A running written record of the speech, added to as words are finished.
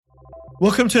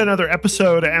Welcome to another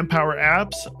episode of Empower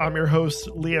Apps. I'm your host,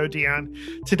 Leo Dion.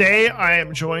 Today, I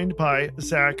am joined by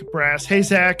Zach Brass. Hey,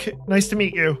 Zach. Nice to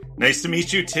meet you. Nice to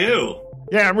meet you, too.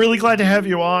 Yeah, I'm really glad to have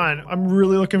you on. I'm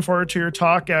really looking forward to your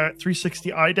talk at 360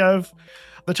 iDev.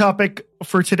 The topic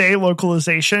for today,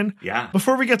 localization. Yeah.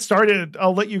 Before we get started,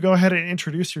 I'll let you go ahead and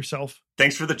introduce yourself.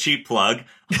 Thanks for the cheap plug.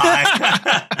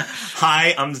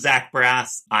 Hi, I'm Zach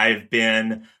Brass. I've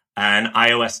been an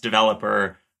iOS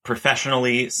developer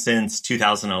professionally since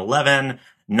 2011,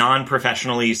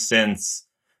 non-professionally since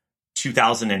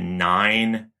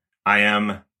 2009. I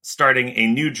am starting a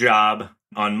new job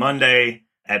on Monday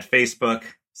at Facebook.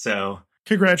 So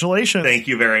congratulations. Thank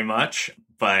you very much.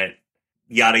 But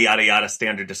yada, yada, yada,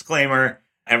 standard disclaimer.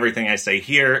 Everything I say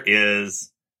here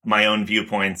is my own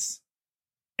viewpoints.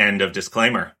 End of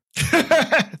disclaimer.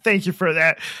 Thank you for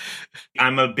that.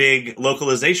 I'm a big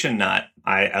localization nut.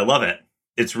 I love it.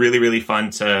 It's really, really fun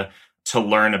to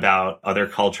learn about other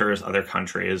cultures, other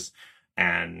countries,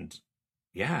 and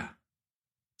yeah.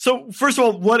 So first of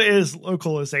all, what is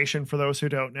localization for those who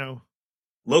don't know?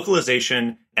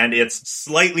 Localization and its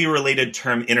slightly related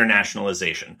term,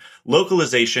 internationalization.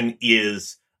 Localization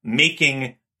is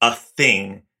making a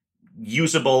thing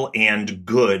usable and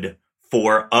good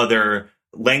for other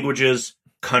languages,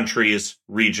 countries,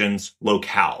 regions,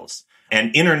 locales.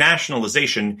 And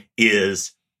internationalization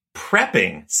is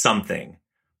prepping something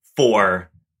for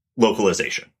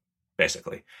localization,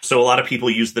 basically. So a lot of people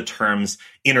use the terms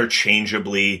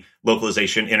interchangeably,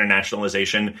 localization,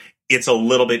 internationalization. It's a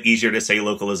little bit easier to say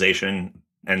localization,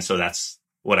 and so that's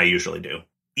what I usually do,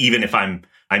 even if I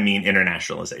mean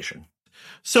internationalization.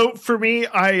 So for me,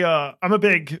 I'm a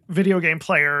big video game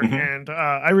player, and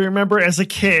I remember as a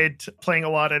kid playing a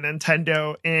lot of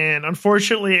Nintendo and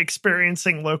unfortunately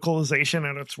experiencing localization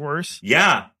at its worst.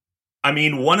 Yeah. I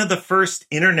mean, one of the first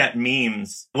internet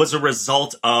memes was a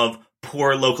result of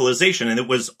poor localization, and it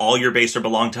was all your base or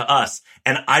belong to us.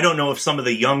 And I don't know if some of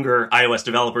the younger iOS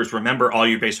developers remember all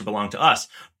your base or belong to us,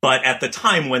 but at the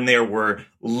time when there were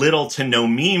little to no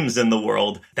memes in the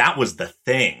world, that was the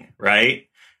thing, right?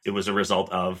 It was a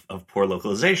result of poor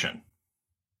localization.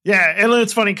 Yeah, and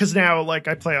it's funny because now, like,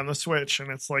 I play on the Switch, and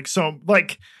it's like, so,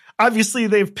 like, obviously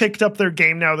they've picked up their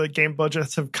game now. The game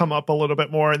budgets have come up a little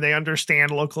bit more, and they understand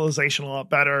localization a lot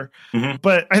better.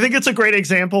 But I think it's a great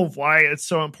example of why it's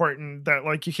so important that,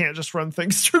 like, you can't just run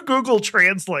things through Google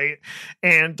Translate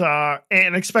and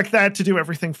expect that to do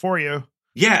everything for you.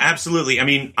 Yeah, absolutely. I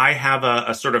mean, I have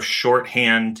a sort of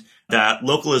shorthand that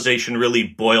localization really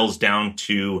boils down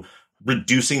to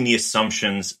reducing the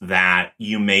assumptions that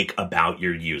you make about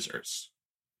your users.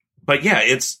 But yeah,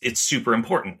 it's super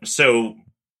important. So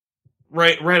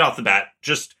right off the bat,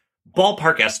 just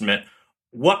ballpark estimate,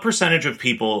 what percentage of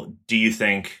people do you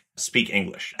think speak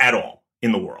English at all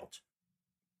in the world?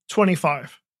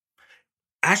 25.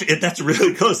 Actually, that's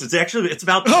really close. It's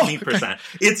about 20%. Okay.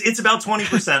 It's about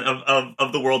 20%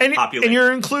 of the world's population. And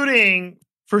you're including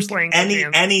first language.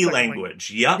 Any language.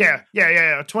 Yep.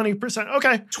 Yeah. 20%.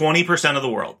 Okay. 20% of the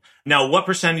world. Now, what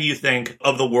percent do you think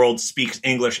of the world speaks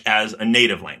English as a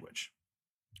native language?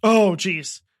 Oh,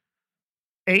 geez.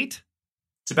 8?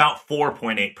 It's about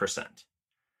 4.8%.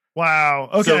 Wow.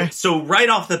 Okay. So right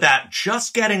off the bat,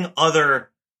 just getting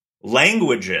other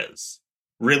languages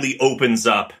really opens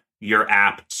up your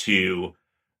app to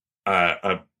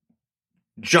a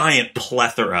giant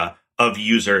plethora of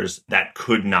users that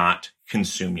could not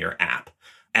consume your app.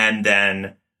 And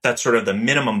then that's sort of the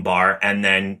minimum bar. And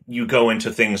then you go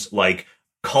into things like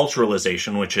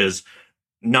culturalization, which is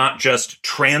not just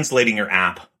translating your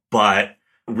app, but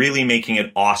really making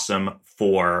it awesome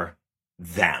for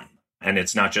them. And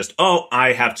it's not just,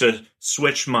 I have to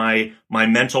switch my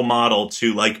mental model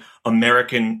to like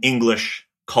American English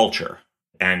culture.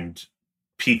 And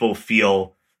people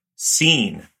feel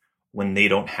seen when they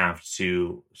don't have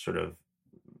to sort of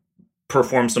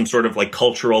perform some sort of like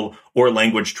cultural or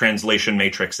language translation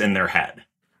matrix in their head.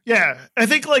 Yeah, I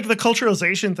think like the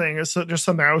culturalization thing is just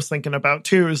something I was thinking about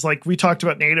too, is like we talked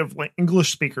about native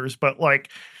English speakers, but like,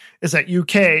 is that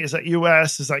UK? Is that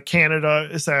US? Is that Canada?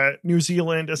 Is that New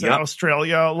Zealand? Is that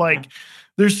Australia? Like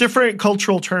there's different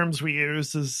cultural terms we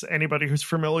use, as anybody who's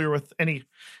familiar with any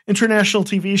international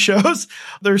TV shows.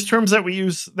 There's terms that we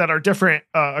use that are different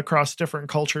across different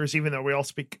cultures, even though we all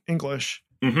speak English.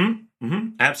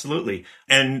 Absolutely.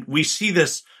 And we see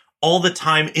this all the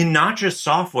time in not just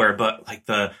software, but like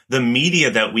the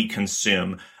media that we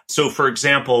consume. So for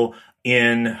example,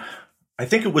 in, I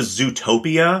think it was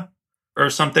Zootopia or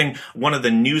something, one of the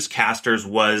newscasters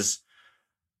was,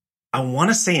 I want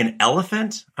to say an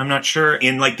elephant. I'm not sure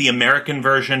in like the American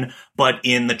version, but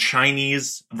in the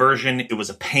Chinese version, it was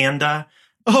a panda.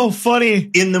 Oh, funny.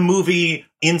 In the movie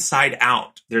Inside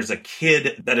Out, there's a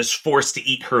kid that is forced to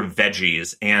eat her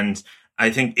veggies. And I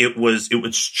think it was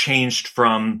changed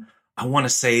from, I want to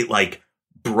say, like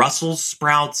Brussels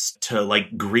sprouts to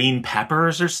like green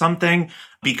peppers or something,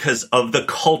 because of the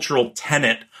cultural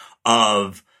tenet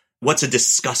of what's a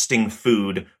disgusting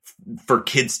food for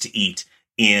kids to eat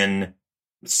in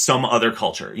some other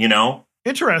culture, you know?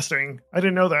 Interesting. I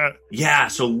didn't know that. Yeah,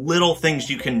 so little things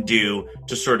you can do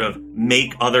to sort of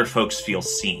make other folks feel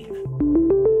seen.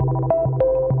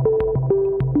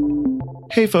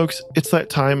 Hey folks, it's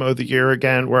that time of the year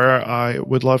again where I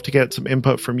would love to get some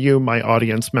input from you, my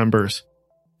audience members.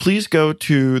 Please go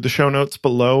to the show notes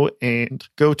below and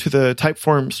go to the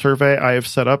Typeform survey I have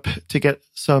set up to get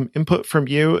some input from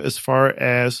you as far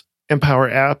as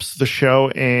Empower Apps, the show,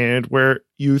 and where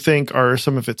you think are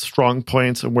some of its strong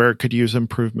points and where it could use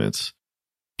improvements.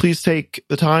 Please take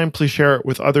the time, please share it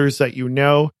with others that you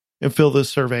know, and fill this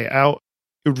survey out.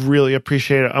 I would really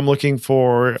appreciate it. I'm looking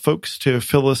for folks to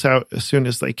fill this out as soon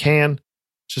as they can. It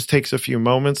just takes a few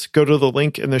moments. Go to the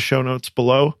link in the show notes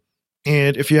below.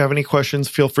 And if you have any questions,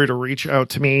 feel free to reach out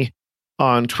to me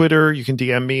on Twitter. You can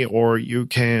DM me or you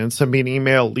can send me an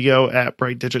email,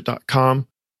 leo@brightdigit.com.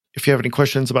 If you have any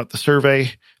questions about the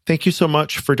survey, thank you so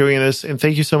much for doing this. And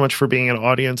thank you so much for being an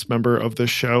audience member of this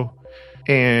show.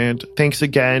 And thanks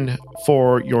again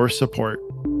for your support.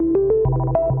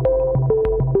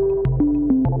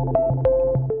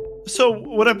 So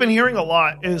what I've been hearing a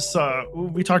lot is,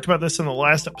 we talked about this in the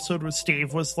last episode with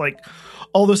Steve, was like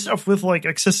all the stuff with like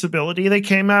accessibility that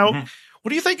came out. Mm-hmm. What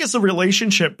do you think is the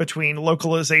relationship between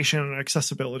localization and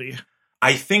accessibility?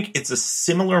 I think it's a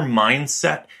similar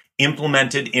mindset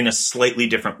implemented in a slightly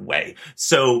different way.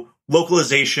 So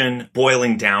localization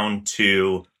boiling down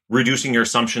to reducing your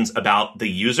assumptions about the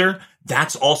user,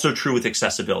 that's also true with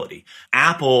accessibility.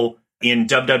 Apple in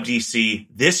WWDC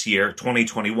this year,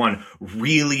 2021,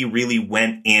 really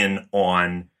went in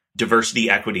on diversity,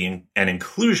 equity, and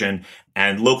inclusion,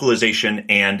 and localization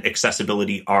and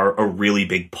accessibility are a really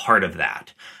big part of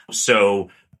that. So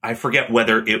I forget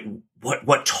whether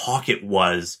what talk it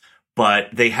was, but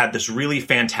they had this really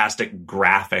fantastic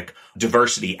graphic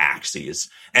diversity axes,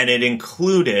 and it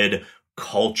included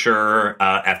culture,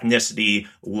 ethnicity,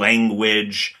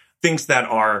 language, things that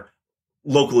are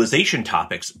localization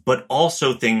topics, but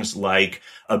also things like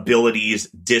abilities,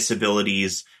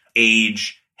 disabilities,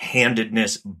 age,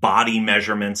 handedness, body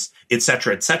measurements, et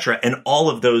cetera, et cetera. And all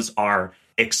of those are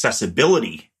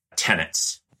accessibility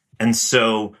tenets. And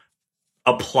so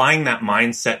applying that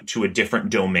mindset to a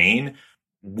different domain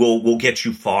will get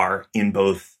you far in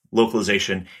both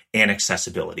localization and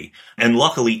accessibility. And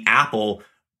luckily, Apple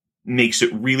makes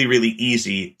it really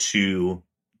easy to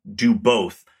do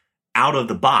both out of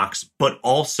the box, but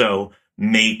also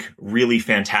make really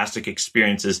fantastic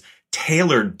experiences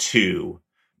tailored to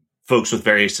folks with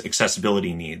various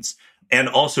accessibility needs, and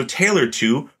also tailored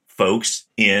to folks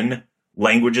in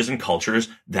languages and cultures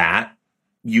that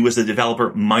you as a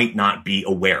developer might not be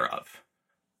aware of.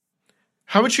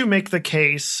 How would you make the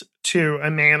case to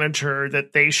a manager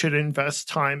that they should invest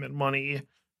time and money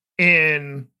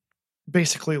in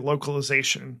basically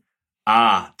localization?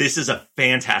 This is a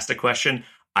fantastic question.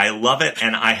 I love it,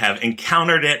 and I have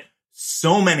encountered it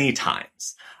so many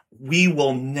times. We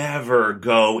will never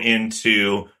go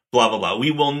into blah, blah, blah.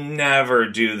 We will never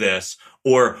do this,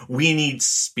 or we need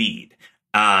speed.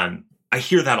 I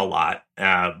hear that a lot,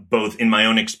 both in my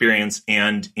own experience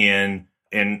and in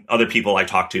other people I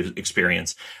talk to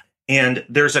experience. And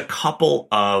there's a couple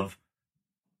of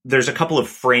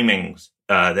framings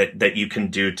that you can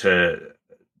do to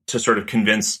sort of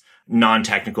convince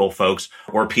non-technical folks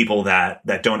or people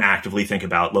that don't actively think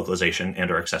about localization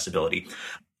and or accessibility.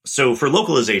 So for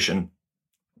localization,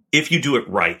 if you do it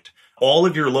right, all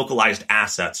of your localized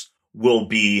assets will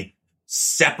be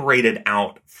separated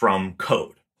out from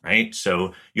code, right?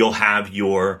 So you'll have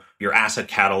your asset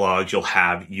catalog, you'll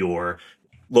have your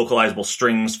localizable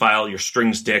strings file, your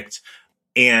strings dict,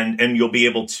 and you'll be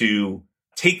able to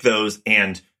take those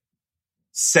and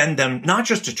send them not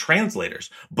just to translators,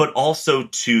 but also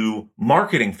to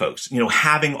marketing folks. You know,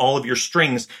 having all of your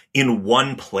strings in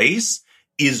one place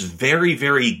is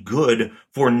very good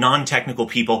for non-technical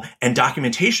people and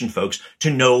documentation folks to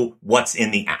know what's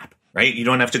in the app, right? You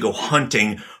don't have to go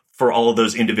hunting for all of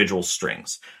those individual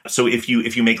strings. So if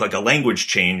you make like a language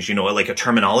change, you know, like a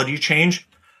terminology change,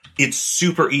 it's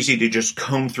super easy to just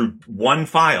comb through one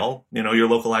file, you know, your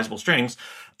localizable strings,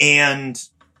 and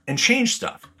change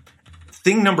stuff.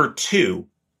 Thing number 2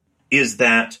 is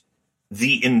that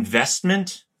the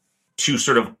investment to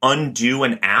sort of undo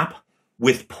an app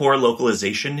with poor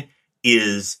localization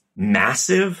is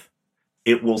massive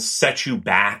it will set you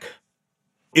back.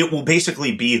 It will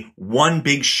basically be one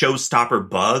big showstopper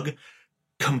bug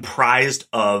comprised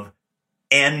of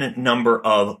n number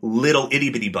of little itty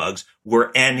bitty bugs,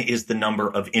 where n is the number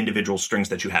of individual strings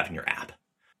that you have in your app.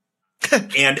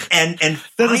 and that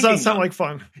does not sound like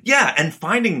fun. Yeah, and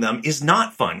finding them is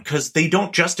not fun because they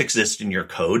don't just exist in your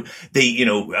code. They,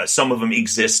 some of them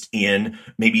exist in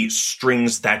maybe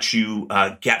strings that you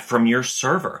get from your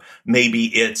server. Maybe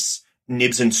it's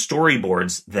nibs and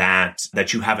storyboards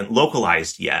that you haven't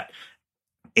localized yet.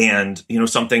 And,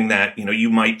 something that, you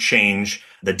might change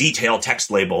the detail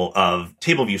text label of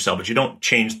table view cell, but you don't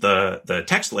change the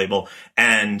text label,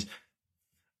 and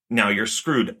now you're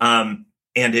screwed.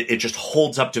 And it just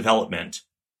holds up development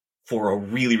for a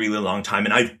really, really long time.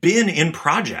 And I've been in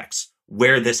projects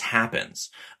where this happens.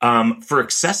 For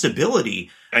accessibility,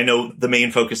 I know the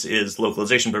main focus is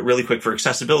localization, but really quick for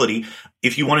accessibility,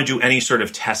 if you want to do any sort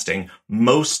of testing,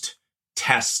 most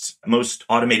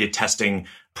automated testing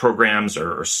programs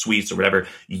or suites or whatever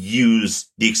use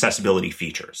the accessibility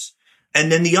features. And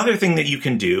then the other thing that you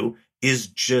can do is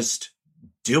just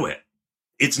do it.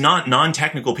 It's not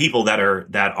non-technical people that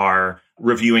are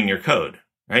reviewing your code,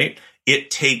 right? It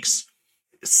takes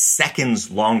seconds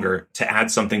longer to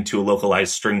add something to a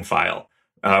localized string file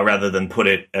rather than put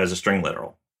it as a string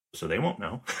literal. So they won't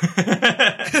know.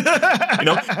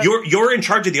 You're in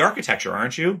charge of the architecture,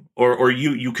 aren't you? Or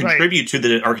you contribute to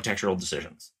the architectural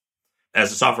decisions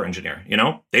as a software engineer.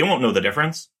 They won't know the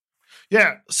difference.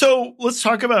 Yeah. So let's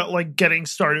talk about getting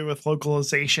started with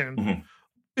localization. Mm-hmm.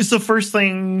 Is the first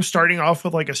thing starting off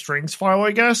with a strings file,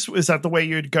 I guess? Is that the way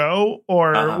you'd go?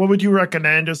 Or what would you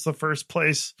recommend as the first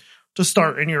place to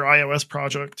start in your iOS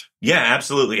project? Yeah,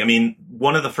 absolutely. I mean,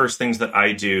 one of the first things that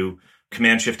I do,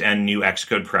 Command-Shift-N new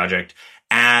Xcode project,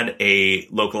 add a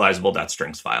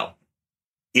localizable.strings file.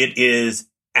 It is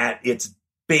at its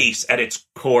base, at its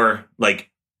core,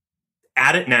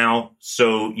 add it now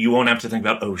so you won't have to think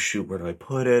about, oh, shoot, where do I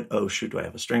put it? Oh, shoot, do I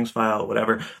have a strings file?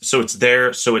 Whatever. So it's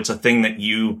there. So it's a thing that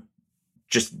you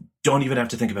just don't even have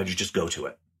to think about. You just go to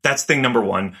it. That's thing number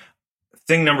one.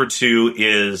 Thing number two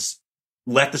is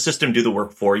let the system do the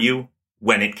work for you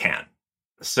when it can.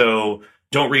 So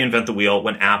don't reinvent the wheel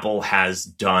when Apple has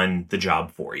done the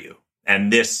job for you.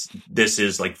 And this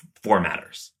is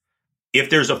formatters. If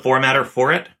there's a formatter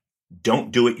for it,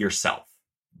 don't do it yourself.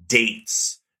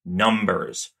 Dates,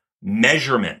 numbers,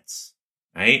 measurements,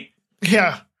 right?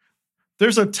 Yeah.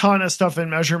 There's a ton of stuff in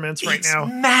measurements right now.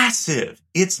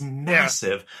 It's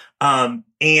massive. Yeah.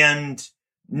 And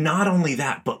not only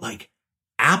that, but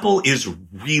Apple is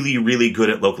really, really good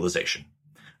at localization.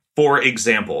 For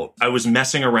example, I was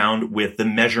messing around with the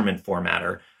measurement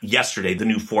formatter yesterday, the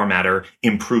new formatter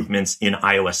improvements in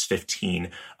iOS 15,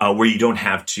 where you don't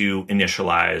have to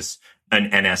initialize an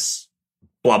NS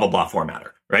blah, blah, blah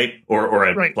formatter, right? Or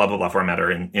a blah, blah, blah formatter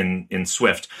in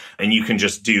Swift. And you can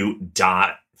just do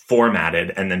dot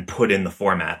formatted and then put in the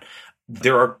format.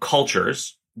 There are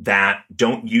cultures that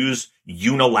don't use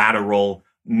unilateral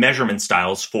measurement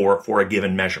styles for a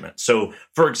given measurement. So,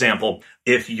 for example,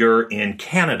 if you're in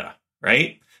Canada,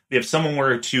 right? If someone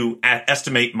were to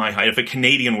estimate my height, if a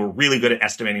Canadian were really good at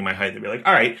estimating my height, they'd be like,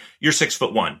 all right, you're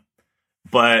 6'1",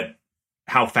 but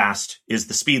how fast is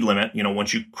the speed limit?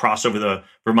 Once you cross over the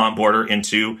Vermont border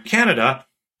into Canada,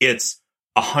 it's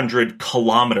 100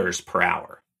 kilometers per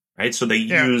hour, right? So they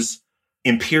use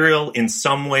imperial in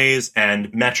some ways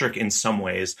and metric in some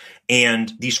ways.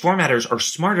 And these formatters are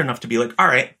smart enough to be like, all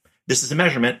right, this is a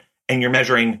measurement and you're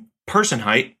measuring person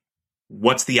height.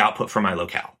 What's the output for my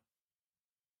locale?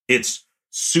 It's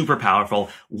super powerful.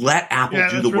 Let Apple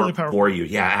do the work for you.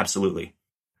 Yeah, absolutely.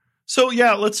 So,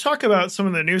 let's talk about some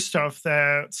of the new stuff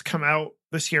that's come out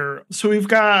this year. So we've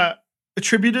got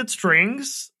attributed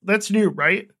strings. That's new,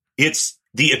 right? It's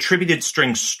the attributed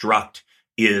string struct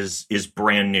is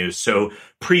brand new. So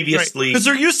previously, because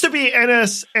there used to be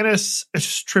NS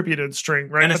attributed string,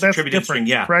 right? NS attributed string,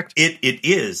 yeah, correct. It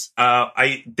is.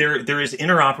 There is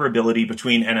interoperability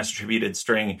between NS attributed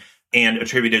string and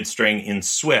attributed string in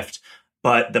Swift,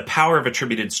 but the power of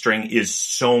attributed string is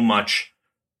so much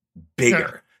bigger.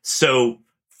 Yeah. So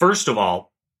first of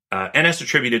all, NS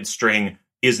attributed string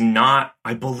is not.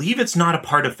 I believe it's not a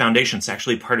part of Foundation. It's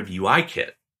actually part of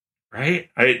UIKit,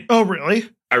 right? Oh, really?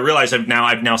 I realize I've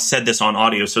now said this on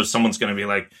audio, so someone's going to be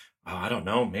like, "Oh, I don't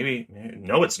know, maybe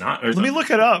no, it's not." Let me look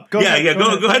it up. Go ahead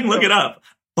and look it up.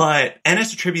 But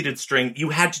NS attributed string, you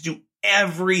had to do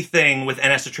everything with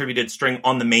NS attributed string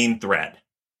on the main thread,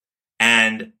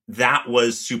 and that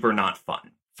was super not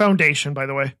fun. Foundation, by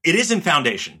the way, it is in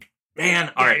Foundation.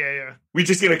 Man, all right. Yeah. We're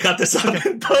just going to cut this up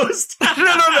in post.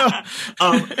 No.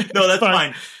 No, that's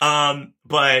fine.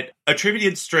 But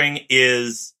attributed string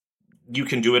is, you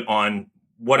can do it on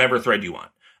whatever thread you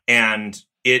want. And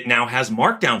it now has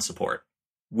markdown support,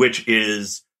 which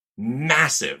is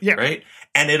massive, right?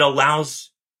 And it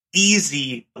allows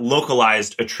easy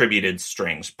localized attributed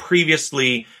strings.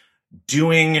 Previously,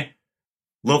 doing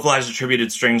localized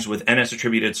attributed strings with NS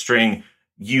attributed string,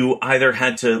 you either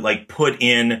had to like put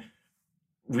in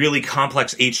really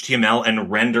complex HTML and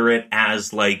render it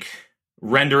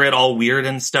all weird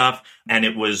and stuff. And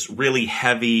it was really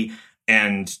heavy.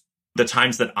 And the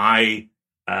times that I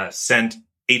sent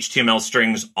HTML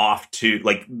strings off to,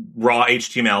 like, raw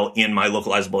HTML in my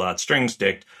localizable.strings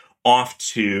dict off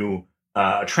to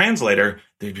a translator,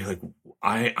 they'd be like,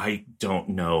 I don't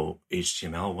know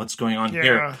HTML. What's going on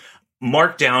here?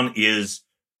 Markdown is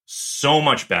so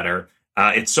much better.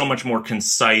 It's so much more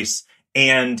concise,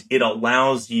 and it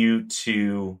allows you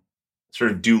to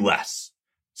sort of do less.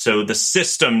 So the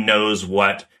system knows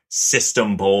what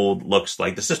system bold looks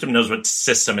like. The system knows what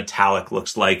system italic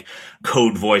looks like,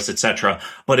 code voice, etc.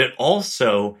 But it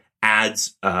also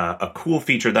adds a cool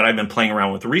feature that I've been playing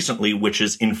around with recently, which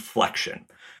is inflection.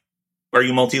 Are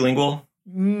you multilingual?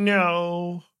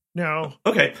 No.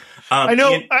 Okay. I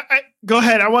know. Go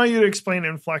ahead. I want you to explain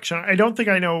inflection. I don't think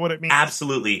I know what it means.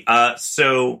 Absolutely.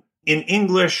 So in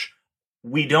English,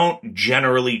 we don't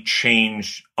generally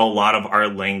change a lot of our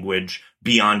language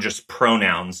beyond just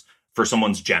pronouns for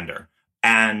someone's gender.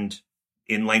 And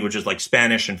in languages like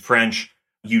Spanish and French,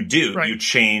 you do. Right. You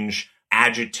change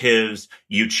adjectives,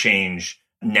 you change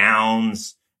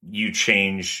nouns, you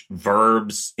change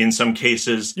verbs in some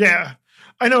cases. Yeah.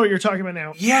 I know what you're talking about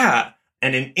now. Yeah.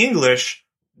 And in English,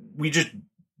 we just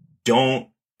don't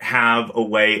have a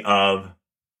way of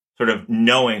sort of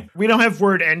knowing. We don't have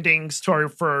word endings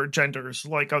for genders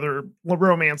like other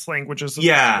Romance languages do.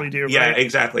 Yeah, right?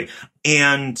 Exactly.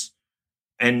 And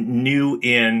new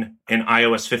in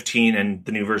iOS 15 and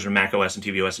the new version of macOS and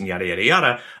tvOS and yada, yada,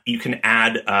 yada, you can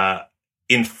add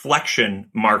inflection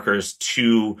markers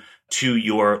to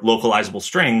your localizable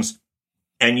strings.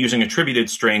 And using attributed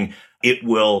string, it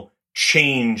will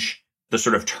change the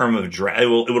sort of term of address. It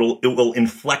will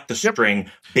inflect the string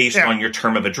based on your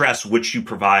term of address, which you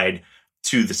provide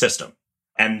to the system.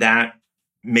 And that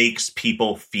makes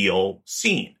people feel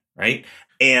seen, right?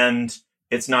 And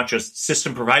it's not just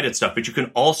system provided stuff, but you can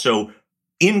also,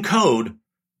 in code,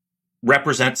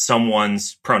 represent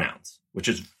someone's pronouns, which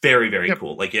is very, very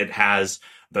cool. Like, it has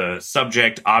the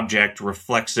subject, object,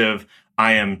 reflexive.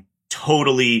 I am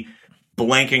totally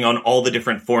blanking on all the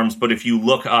different forms, but if you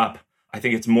look up, I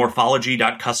think it's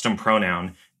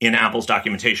morphology.custompronoun in Apple's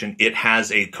documentation, it has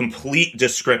a complete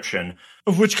description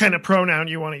of which kind of pronoun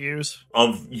you want to use.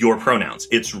 Of your pronouns.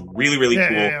 It's really, really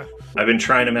cool. Yeah. I've been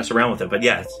trying to mess around with it, but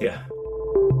yeah.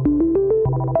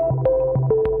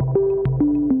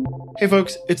 Hey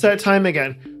folks, it's that time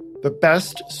again. The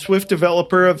best Swift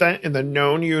developer event in the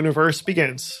known universe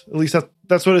begins. At least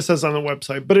that's what it says on the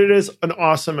website, but it is an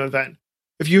awesome event.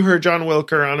 If you heard John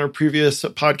Wilker on our previous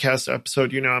podcast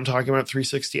episode, you know I'm talking about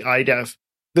 360 iDev.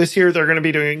 This year, they're going to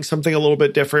be doing something a little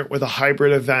bit different with a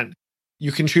hybrid event.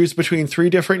 You can choose between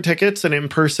 3 different tickets, an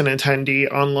in-person attendee,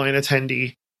 online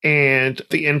attendee, and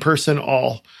the in-person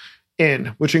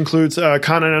all-in, which includes a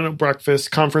continental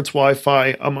breakfast, conference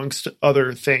Wi-Fi, amongst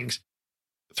other things.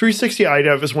 360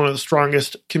 iDev is one of the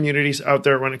strongest communities out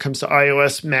there when it comes to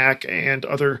iOS, Mac, and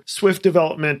other Swift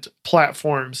development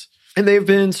platforms. And they've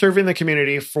been serving the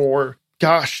community for,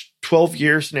 12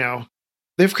 years now.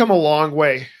 They've come a long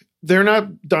way. They're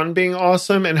not done being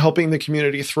awesome and helping the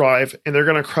community thrive, and they're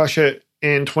going to crush it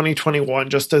in 2021,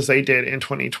 just as they did in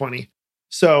 2020.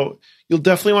 So you'll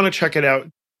definitely want to check it out.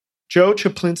 Joe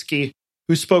Czaplinski,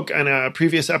 who spoke on a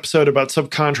previous episode about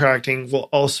subcontracting, will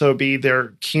also be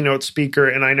their keynote speaker.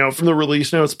 And I know from the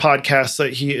Release Notes podcast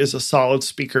that he is a solid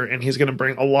speaker and he's going to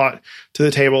bring a lot to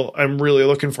the table. I'm really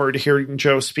looking forward to hearing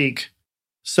Joe speak.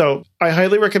 So I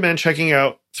highly recommend checking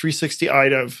out 360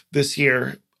 iDev this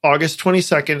year, August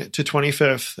 22nd to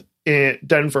 25th in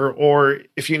Denver. Or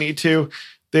if you need to,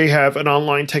 they have an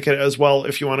online ticket as well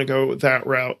if you want to go that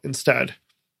route instead.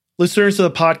 Listeners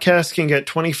of the podcast can get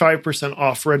 25%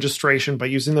 off registration by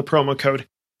using the promo code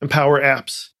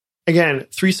EmpowerApps. Again,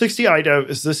 360 iDev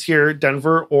is this year,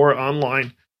 Denver or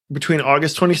online, between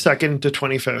August 22nd to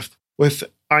 25th, with,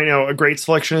 I know, a great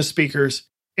selection of speakers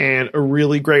and a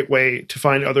really great way to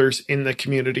find others in the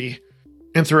community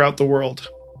and throughout the world.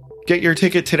 Get your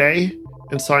ticket today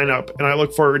and sign up, and I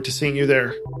look forward to seeing you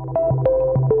there.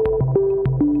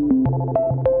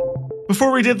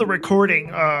 before we did the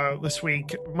recording this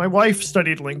week, my wife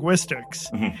studied linguistics,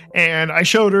 and I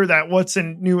showed her that What's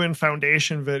in New in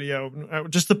Foundation video,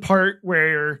 just the part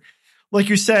where, like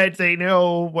you said, they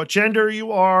know what gender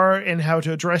you are and how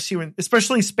to address you, and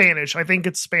especially Spanish. I think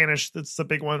it's Spanish that's the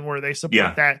big one where they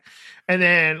support that. And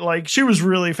then, like, she was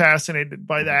really fascinated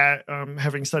by that,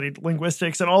 having studied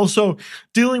linguistics and also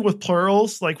dealing with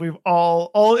plurals. Like, we've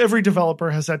every developer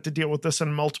has had to deal with this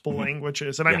in multiple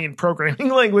languages, and I mean programming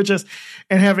languages,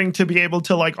 and having to be able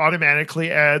to like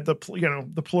automatically add the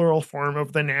plural form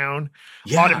of the noun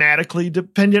automatically,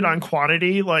 dependent on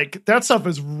quantity. Like, that stuff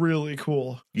is really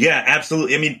cool. Yeah,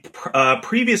 absolutely. I mean,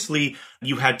 previously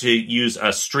you had to use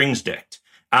a strings dict.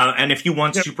 And if you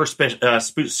want super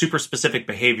specific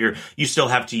behavior, you still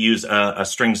have to use a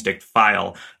strings dict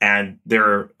file. And there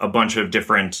are a bunch of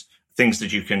different things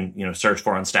that you can, search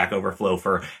for on Stack Overflow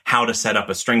for how to set up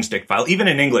a strings dict file. Even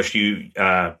in English,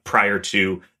 prior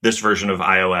to this version of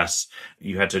iOS,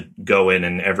 you had to go in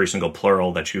and every single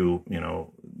plural that you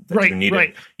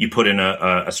needed, you put in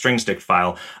a strings dict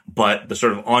file. But the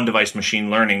sort of on-device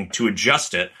machine learning to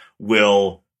adjust it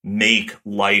will make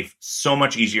life so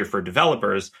much easier for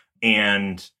developers.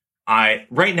 And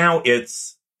right now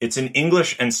it's in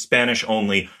English and Spanish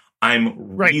only.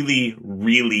 I'm really,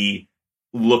 really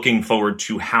looking forward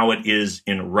to how it is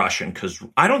in Russian, because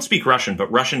I don't speak Russian,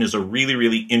 but Russian is a really,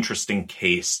 really interesting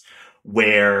case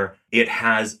where it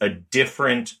has a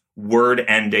different word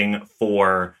ending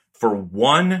for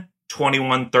 1,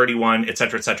 21, 31, et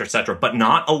cetera, but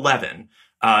not 11.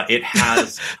 It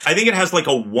has, I think it has like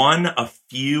a 1, a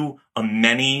few, a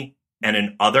many, and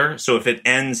an other. So if it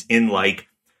ends in like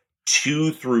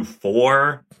 2 through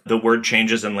 4, the word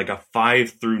changes, and like a 5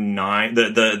 through 9,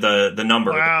 the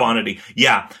number, the quantity.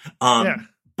 Yeah.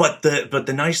 But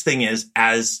the nice thing is,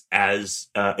 as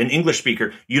an English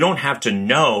speaker, you don't have to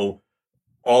know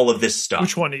all of this stuff.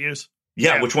 Which one to use?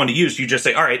 Yeah, which one to use. You just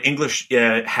say, all right, English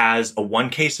has a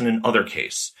 1 case and an other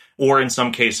case. Or in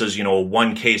some cases, a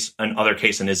 1 case, an other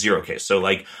case, and a 0 case. So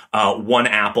like 1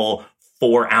 apple,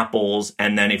 4 apples.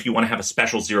 And then if you want to have a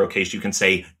special 0 case, you can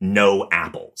say no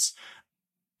apples.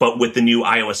 But with the new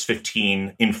iOS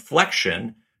 15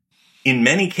 inflection, in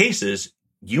many cases,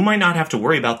 you might not have to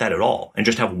worry about that at all and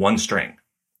just have 1 string.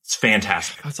 It's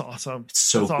fantastic. That's awesome. It's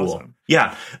so That's cool. Awesome.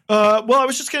 Yeah. Well, I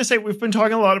was just going to say, we've been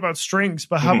talking a lot about strings,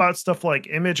 but how about stuff like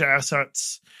image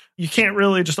assets? You can't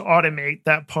really just automate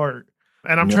that part.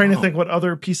 And I'm trying to think what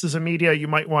other pieces of media you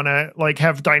might want to like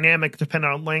have dynamic depending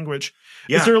on language.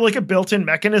 Yeah. Is there like a built-in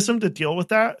mechanism to deal with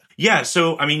that? Yeah.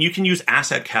 So, I mean, you can use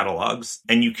asset catalogs,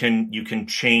 and you can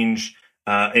change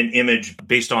an image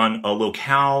based on a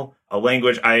locale, a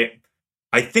language. I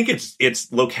think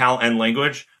it's locale and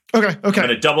language. Okay. I'm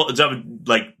gonna double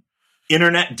like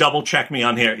internet double check me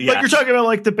on here. Yeah. But you're talking about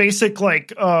like the basic like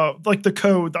the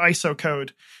code, the ISO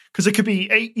code. Because it could be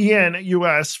EN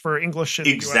US for English in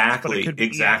the US, but it could be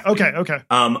exactly. Okay.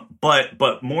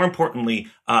 But more importantly,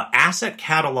 asset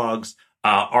catalogs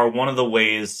are one of the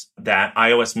ways that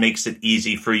iOS makes it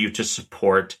easy for you to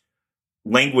support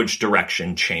language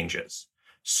direction changes.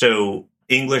 So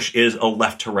English is a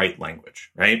left to right language,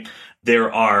 right?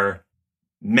 There are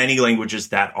many languages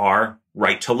that are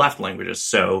right to left languages.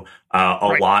 So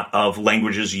a lot of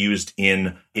languages used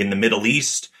in the Middle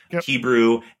East,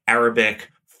 Hebrew, Arabic,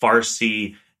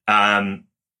 Farsi. I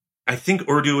think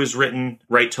Urdu is written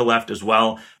right to left as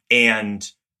well. And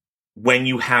when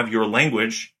you have your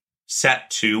language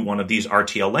set to one of these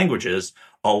RTL languages,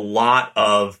 a lot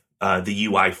of the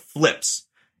UI flips.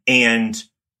 And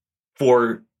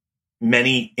for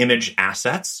many image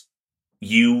assets,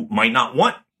 you might not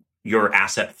want your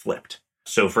asset flipped.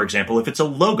 So, for example, if it's a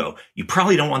logo, you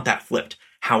probably don't want that flipped.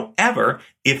 However,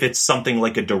 if it's something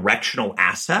like a directional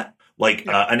asset, like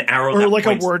an arrow, or like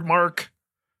points, a word mark.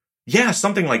 Yeah,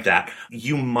 something like that.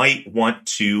 You might want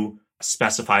to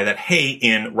specify that, hey,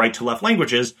 in right to left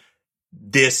languages,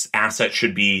 this asset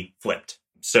should be flipped.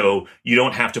 So you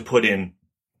don't have to put in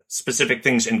specific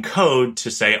things in code to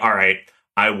say, all right,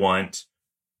 I want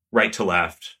right to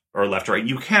left or left to right.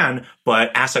 You can,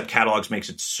 but asset catalogs makes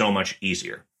it so much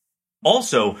easier.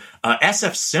 Also,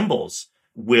 SF symbols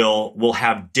will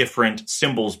have different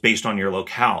symbols based on your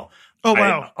locale. Oh,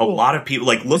 wow. A lot of people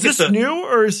like look at this. Is this new,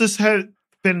 or is this had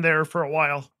been there for a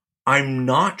while? I'm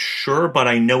not sure, but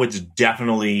I know it's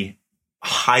definitely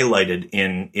highlighted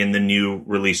in the new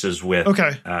releases with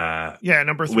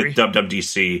number 3 with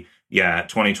WWDC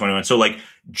 2021. So like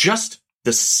just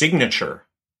the signature,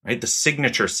 right? The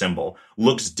signature symbol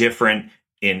looks different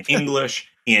in English,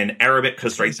 in Arabic,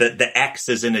 because the X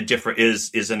is in a different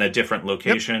in a different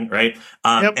location, right?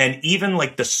 And even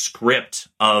like the script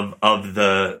of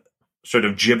the sort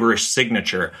of gibberish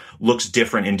signature looks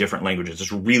different in different languages.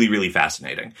 It's really, really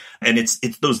fascinating. And it's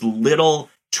those little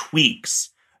tweaks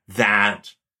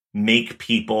that make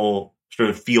people sort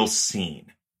of feel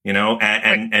seen,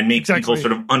 and make people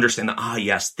sort of understand that,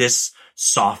 yes, this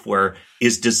software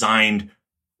is designed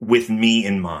with me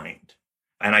in mind.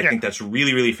 And I think that's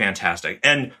really, really fantastic.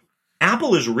 And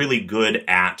Apple is really good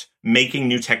at making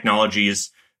new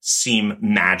technologies seem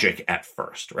magic at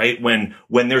first, right? When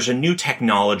there's a new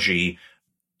technology,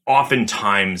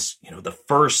 oftentimes,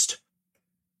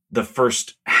 the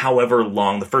first however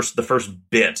long, the first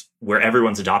bit where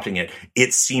everyone's adopting it,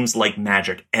 it seems like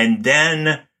magic. And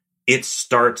then it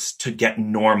starts to get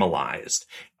normalized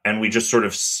and we just sort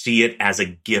of see it as a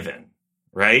given,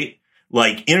 right?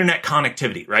 Like internet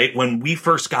connectivity, right? When we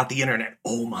first got the internet,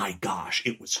 oh my gosh,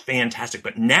 it was fantastic.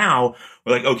 But now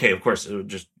we're like, okay, of course,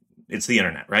 it's the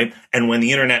internet, right? And when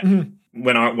the internet,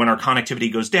 when our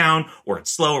connectivity goes down or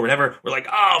it's slow or whatever, we're like,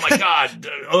 oh my God,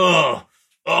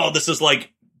 oh, this is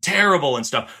like terrible and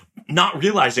stuff. Not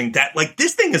realizing that like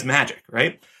this thing is magic,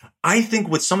 right? I think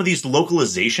with some of these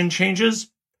localization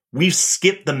changes, we've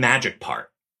skipped the magic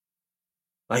part.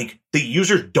 Like the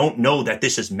users don't know that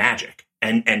this is magic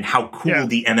and how cool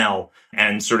the ML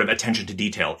and sort of attention to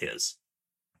detail is.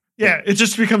 Yeah, it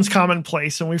just becomes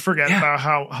commonplace and we forget about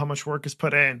how much work is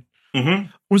put in.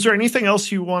 Mm-hmm. Was there anything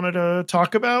else you wanted to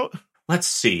talk about? Let's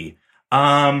see.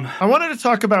 I wanted to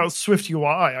talk about Swift UI,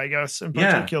 I guess, in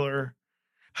particular.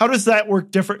 How does that work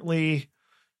differently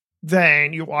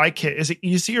than UIKit? Is it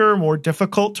easier or more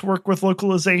difficult to work with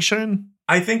localization?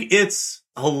 I think it's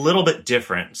a little bit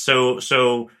different.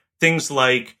 So things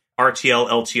like RTL,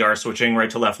 LTR switching, right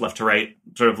to left, left to right,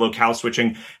 sort of locale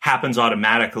switching happens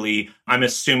automatically. I'm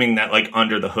assuming that like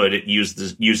under the hood, it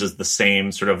uses the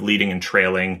same sort of leading and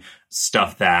trailing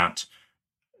stuff that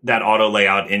auto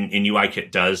layout in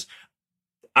UIKit does.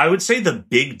 I would say the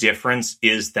big difference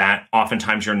is that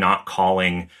oftentimes you're not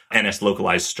calling NS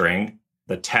localized string.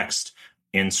 The text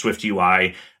in Swift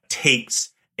UI takes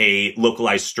a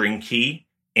localized string key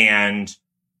and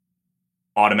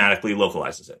automatically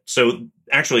localizes it. So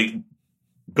actually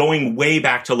going way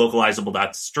back to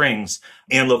localizable.strings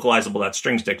and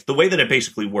localizable.stringsticks, the way that it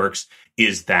basically works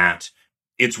is that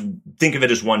think of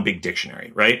it as one big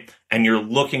dictionary, right? And you're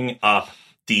looking up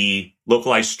the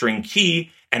localized string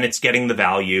key and it's getting the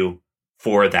value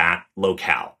for that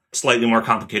locale. Slightly more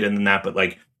complicated than that, but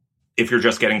like if you're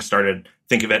just getting started,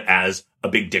 think of it as a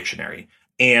big dictionary.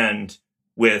 And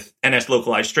with NS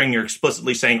localized string, you're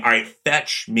explicitly saying, all right,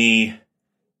 fetch me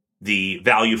the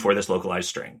value for this localized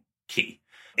string key.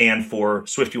 And for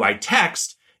SwiftUI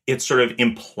text, it's sort of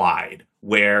implied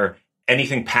where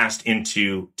anything passed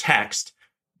into text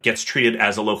gets treated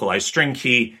as a localized string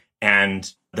key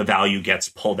and the value gets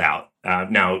pulled out.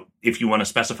 Now, if you want to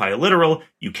specify a literal,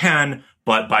 you can,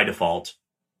 but by default,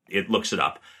 it looks it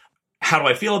up. How do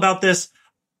I feel about this?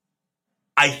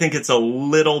 I think it's a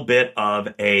little bit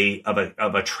of a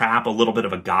trap, a little bit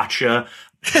of a gotcha,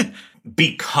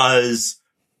 because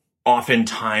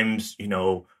oftentimes,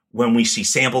 when we see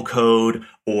sample code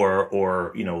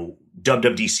or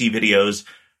WWDC videos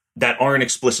that aren't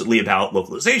explicitly about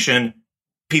localization,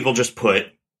 people just put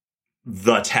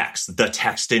the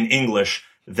text in English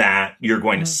that you're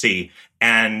going to see,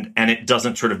 and it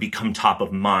doesn't sort of become top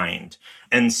of mind.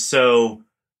 And so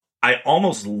I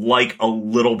almost like a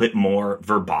little bit more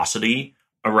verbosity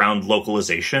around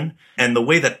localization. And the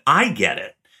way that I get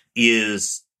it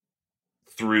is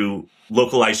through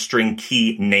localized string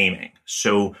key naming.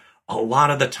 So a lot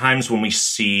of the times when we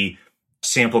see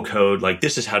sample code, like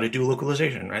this is how to do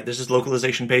localization, right? This is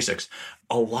localization basics.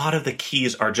 A lot of the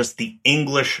keys are just the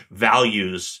English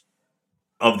values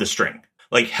of the string.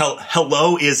 Like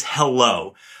hello is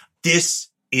hello. This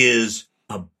is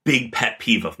a big pet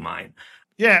peeve of mine.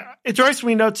 Yeah, it drives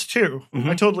me nuts too. Mm-hmm.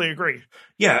 I totally agree.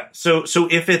 Yeah, so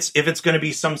if it's going to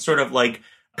be some sort of like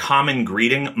common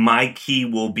greeting, my key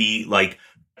will be like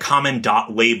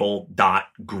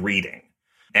common.label.greeting,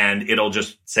 and it'll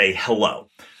just say hello.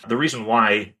 The reason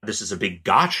why this is a big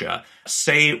gotcha,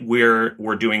 say we're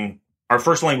doing, our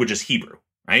first language is Hebrew,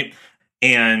 right?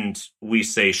 And we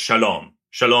say shalom.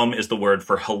 Shalom is the word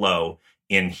for hello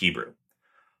in Hebrew.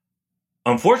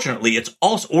 Unfortunately, it's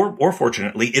also, or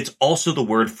fortunately, it's also the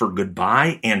word for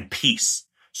goodbye and peace.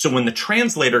 So when the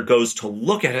translator goes to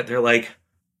look at it, they're like,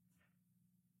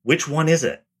 which one is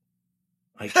it?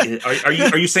 Like,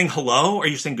 are you saying hello? Are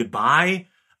you saying goodbye?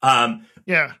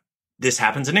 Yeah. This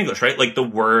happens in English, right? Like the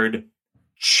word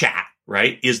chat,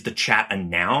 right? Is the chat a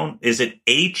noun? Is it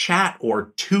a chat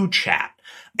or to chat?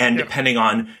 And depending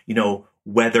on,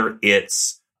 whether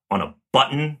it's on a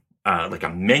button like a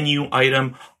menu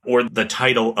item or the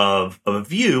title of a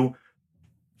view,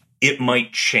 it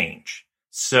might change.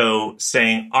 So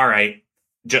saying, all right,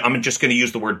 I'm just going to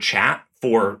use the word chat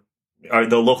for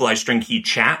the localized string key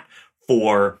chat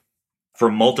for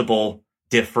multiple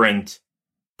different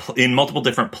in multiple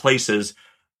different places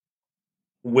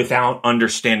without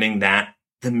understanding that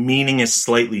the meaning is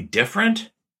slightly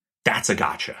different. That's a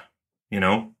gotcha, you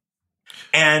know?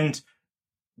 And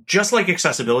just like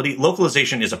accessibility,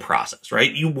 localization is a process,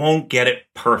 right? You won't get it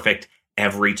perfect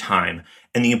every time.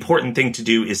 And the important thing to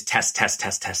do is test,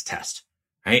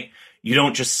 right? You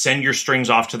don't just send your strings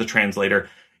off to the translator,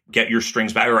 get your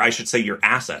strings back, or I should say your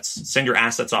assets. Send your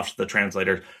assets off to the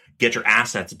translator, get your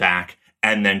assets back,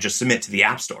 and then just submit to the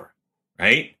App Store,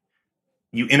 right?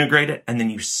 You integrate it, and then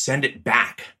you send it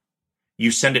back.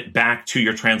 You send it back to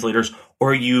your translators,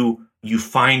 or you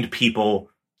find people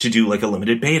to do like a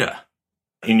limited beta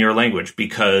in your language,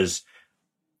 because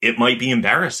it might be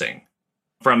embarrassing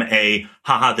from a,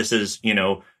 haha, this is,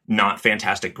 not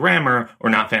fantastic grammar or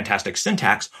not fantastic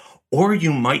syntax, or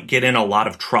you might get in a lot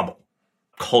of trouble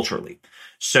culturally.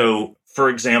 So, for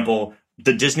example,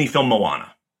 the Disney film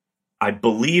Moana. I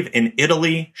believe in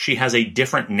Italy, she has a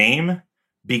different name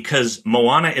because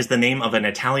Moana is the name of an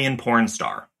Italian porn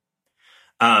star.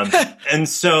 And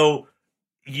so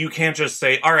you can't just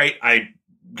say, all right, I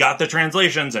got the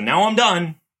translations and now I'm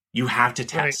done. You have to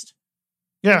test.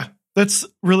 Right. Yeah, that's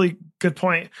really good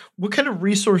point. What kind of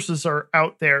resources are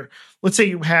out there? Let's say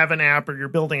you have an app or you're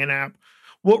building an app.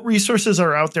 What resources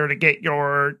are out there to get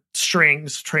your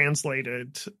strings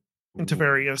translated into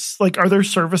various, are there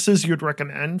services you'd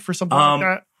recommend for something like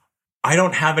that? I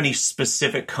don't have any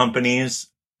specific companies.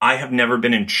 I have never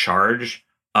been in charge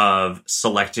of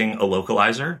selecting a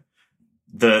localizer.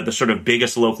 The sort of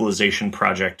biggest localization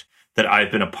project that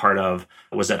I've been a part of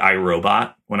was at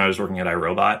iRobot. When I was working at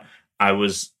iRobot, I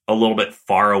was a little bit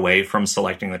far away from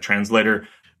selecting the translator.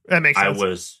 That makes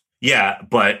sense.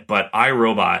 But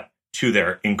iRobot, to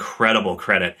their incredible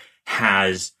credit,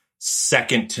 has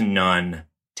second to none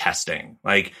testing.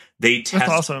 Like, they test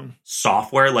awesome.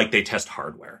 software like they test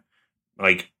hardware.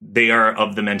 Like, they are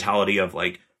of the mentality of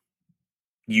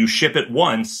you ship it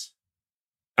once,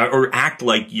 or act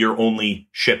like you're only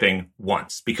shipping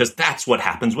once, because that's what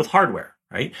happens with hardware,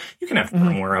 right? You can have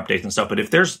firmware updates and stuff, but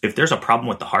if there's a problem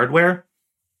with the hardware,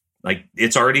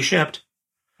 it's already shipped.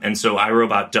 And so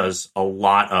iRobot does a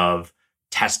lot of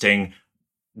testing.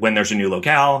 When there's a new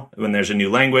locale, when there's a new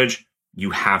language,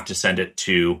 you have to send it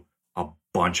to a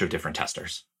bunch of different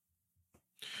testers.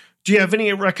 Do you have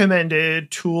any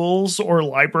recommended tools or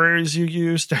libraries you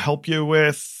use to help you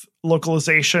with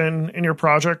localization in your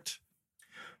project?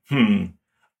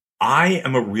 I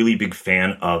am a really big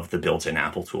fan of the built-in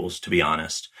Apple tools, to be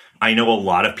honest. I know a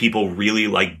lot of people really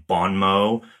like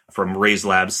Bonmo from Raise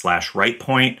Labs /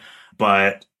 WritePoint,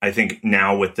 but I think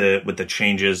now with the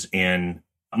changes in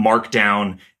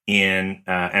Markdown in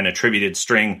an attributed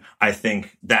string, I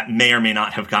think that may or may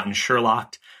not have gotten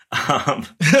Sherlocked.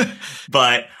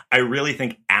 But I really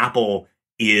think Apple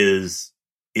is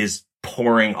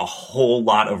pouring a whole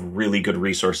lot of really good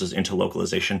resources into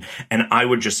localization. And I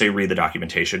would just say, read the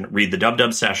documentation, read the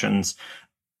dub sessions,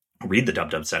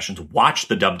 watch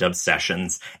the dub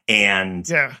sessions,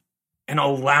 and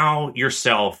allow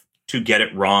yourself to get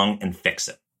it wrong and fix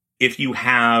it. If you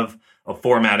have a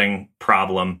formatting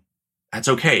problem, that's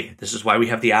okay. This is why we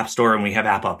have the App Store and we have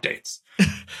app updates.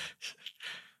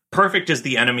 Perfect is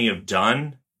the enemy of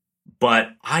done, but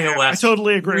iOS, I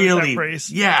totally agree with that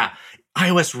phrase. Yeah,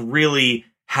 iOS really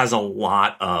has a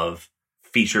lot of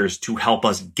features to help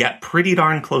us get pretty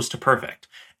darn close to perfect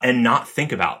and not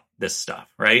think about this stuff,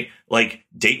 right? Like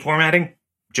date formatting,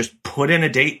 just put in a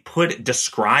date,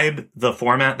 describe the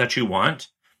format that you want,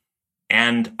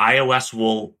 and iOS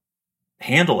will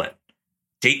handle it.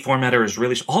 Date formatter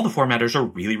is all the formatters are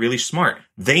really, really smart.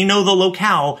 They know the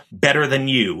locale better than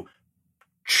you.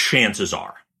 Chances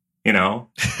are, Yeah.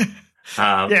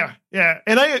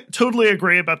 And I totally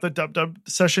agree about the dub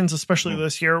sessions, especially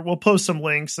this year. We'll post some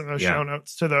links in the show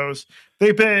notes to those.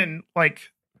 They've been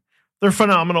they're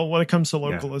phenomenal when it comes to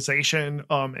localization,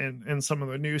 and some of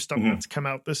the new stuff that's come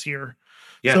out this year.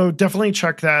 Yeah. So definitely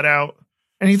check that out.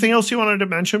 Anything else you wanted to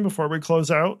mention before we close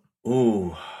out?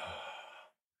 Ooh,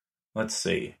 let's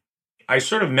see. I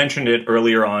sort of mentioned it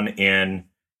earlier on in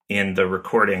the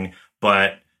recording,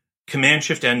 but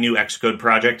Command-Shift-N new Xcode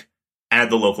project, add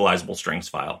the localizable strings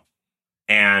file,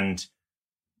 and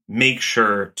make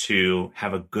sure to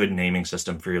have a good naming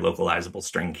system for your localizable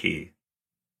string key.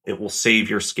 It will save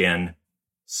your skin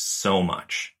so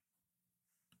much.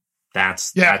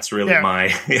 That's really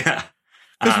my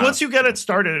Because once you get it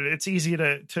started, it's easy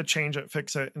to change it,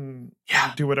 fix it, and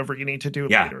do whatever you need to do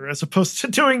later, as opposed to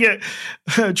doing it,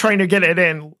 trying to get it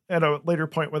in at a later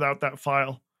point without that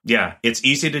file. Yeah, it's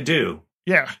easy to do.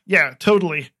 Yeah,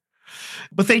 totally.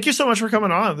 But thank you so much for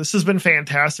coming on. This has been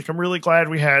fantastic. I'm really glad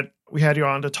we had you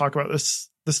on to talk about this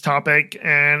topic,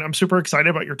 and I'm super excited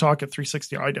about your talk at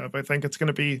 360 iDev. I think it's going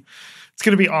to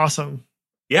be awesome.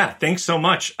 Yeah, thanks so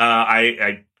much.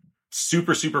 I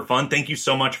super fun. Thank you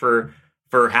so much for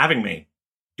having me.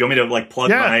 Do you want me to like plug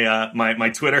my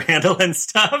Twitter handle and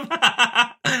stuff?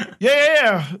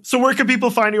 Yeah. So where can people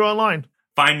find you online?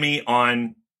 Find me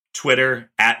on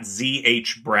Twitter at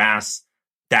ZHBrass.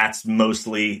 That's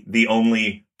mostly the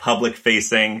only public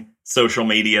facing social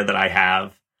media that I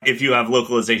have. If you have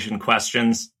localization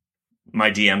questions,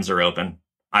 my DMs are open.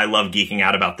 I love geeking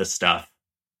out about this stuff.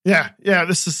 Yeah.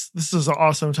 This is an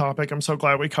awesome topic. I'm so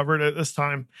glad we covered it this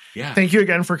time. Yeah. Thank you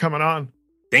again for coming on.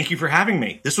 Thank you for having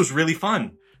me. This was really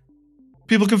fun.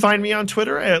 People can find me on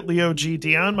Twitter at Leo G.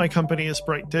 Dion. My company is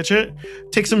Bright Digit.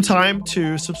 Take some time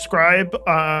to subscribe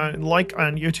and like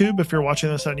on YouTube if you're watching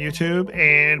this on YouTube,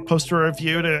 and post a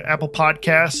review to Apple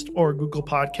Podcast or Google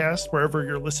Podcast, wherever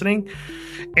you're listening.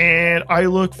 And I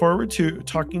look forward to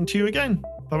talking to you again.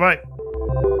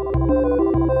 Bye-bye.